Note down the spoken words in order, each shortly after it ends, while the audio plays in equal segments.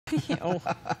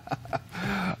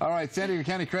All right, San Diego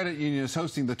County Credit Union is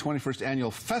hosting the 21st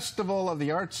Annual Festival of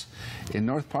the Arts in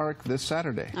North Park this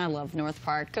Saturday. I love North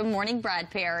Park. Good morning, Brad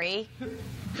Perry.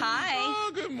 Hi.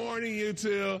 Oh, good morning, you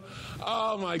two.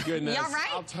 Oh, my goodness. You all right?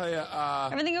 I'll tell you.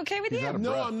 Everything okay with you?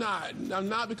 No, I'm not. I'm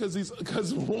not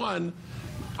because one,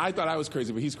 I thought I was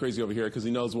crazy, but he's crazy over here because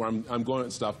he knows where I'm going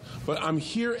and stuff. But I'm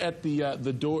here at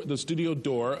the studio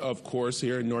door, of course,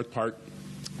 here in North Park,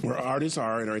 where artists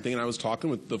are and everything, and I was talking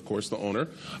with, of course, the owner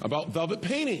about velvet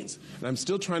paintings, and I'm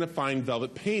still trying to find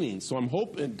velvet paintings, so I'm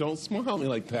hoping, don't smile at me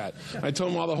like that. I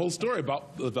told him all the whole story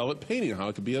about the velvet painting, how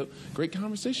it could be a great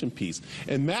conversation piece,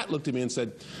 and Matt looked at me and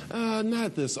said, not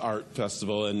at this art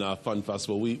festival and fun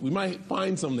festival. We might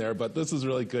find some there, but this is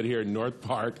really good here in North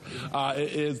Park.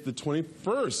 It is the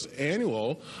 21st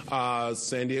annual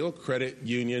San Diego Credit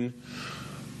Union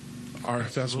Art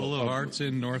Festival of Arts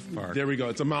in North Park. There we go.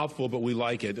 It's a mouthful, but we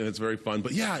like it, and it's very fun.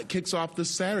 But yeah, it kicks off this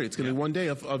Saturday. It's going to be one day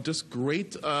of just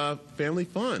great family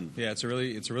fun. Yeah, it's a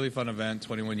really fun event.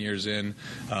 21 years in.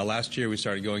 Last year we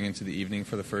started going into the evening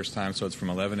for the first time, so it's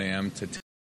from 11 a.m. to 10.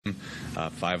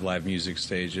 5 live music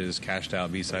stages, cashed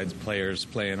out B-sides, players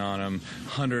playing on them,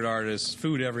 100 artists,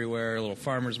 food everywhere, a little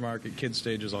farmer's market, kids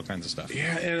stages, all kinds of stuff.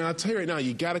 Yeah, and I'll tell you right now,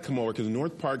 you got to come over because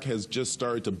North Park has just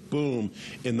started to boom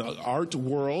in the art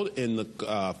world, in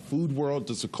the food world,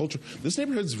 just the culture. This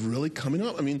neighborhood is really coming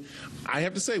up. I mean, I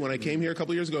have to say, when I came here a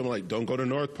couple years ago, I'm like, don't go to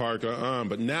North Park,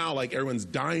 but now, like, everyone's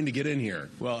dying to get in here.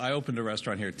 Well, I opened a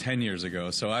restaurant here 10 years ago,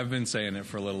 so I've been saying it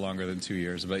for a little longer than 2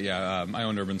 years. But yeah, I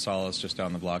own Urban Solace just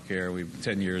down the block here. We've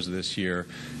 10 years this year,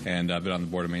 and I've been on the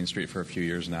board of Main Street for a few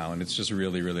years now, and it's just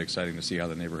really exciting to see how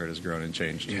the neighborhood has grown and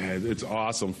changed. Yeah, it's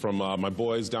awesome. From my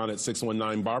boys down at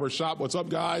 619 Barbershop, what's up,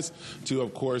 guys, to,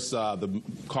 of course, the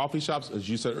coffee shops, as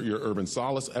you said, your Urban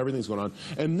Solace, everything's going on.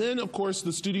 And then, of course,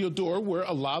 the studio door, where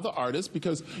a lot of the artists,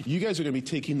 because you guys are going to be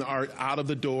taking the art out of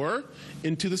the door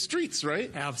into the streets,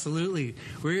 right? Absolutely.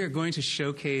 We are going to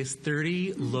showcase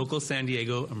 30 local San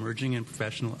Diego emerging and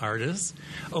professional artists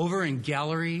over in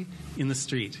Gallery in the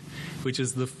Street, which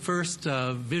is the first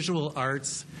visual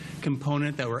arts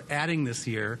component that we're adding this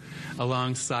year,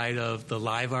 alongside of the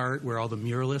live art where all the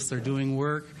muralists are doing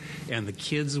work and the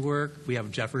kids' work. We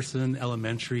have Jefferson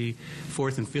Elementary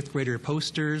 4th and 5th grader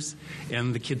posters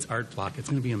and the kids' art block. It's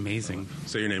going to be amazing.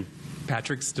 Say your name.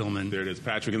 Patrick Stillman. There it is,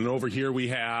 Patrick. And then over here we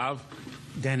have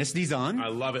Dennis Dizon. I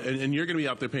love it. And you're going to be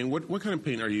out there painting. What kind of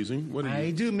paint are you using? What are I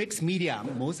do mixed media,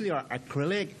 mostly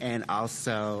acrylic and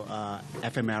also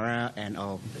ephemera and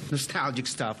nostalgic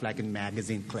stuff like in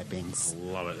magazine clippings.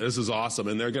 I love it. This is awesome.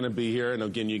 And they're going to be here. And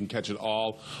again, you can catch it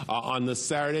all on this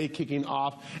Saturday, kicking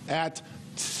off at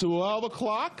 12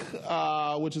 o'clock,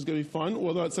 which is going to be fun.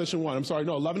 Well, no, it's session 1. I'm sorry.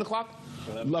 No, 11 o'clock?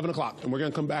 11 o'clock. And we're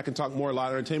going to come back and talk more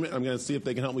live entertainment. I'm going to see if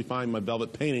they can help me find my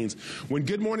velvet paintings. When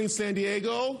Good Morning San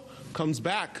Diego comes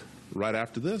back right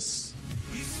after this.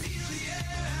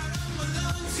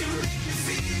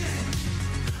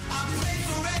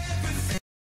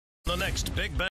 The next Big Bang.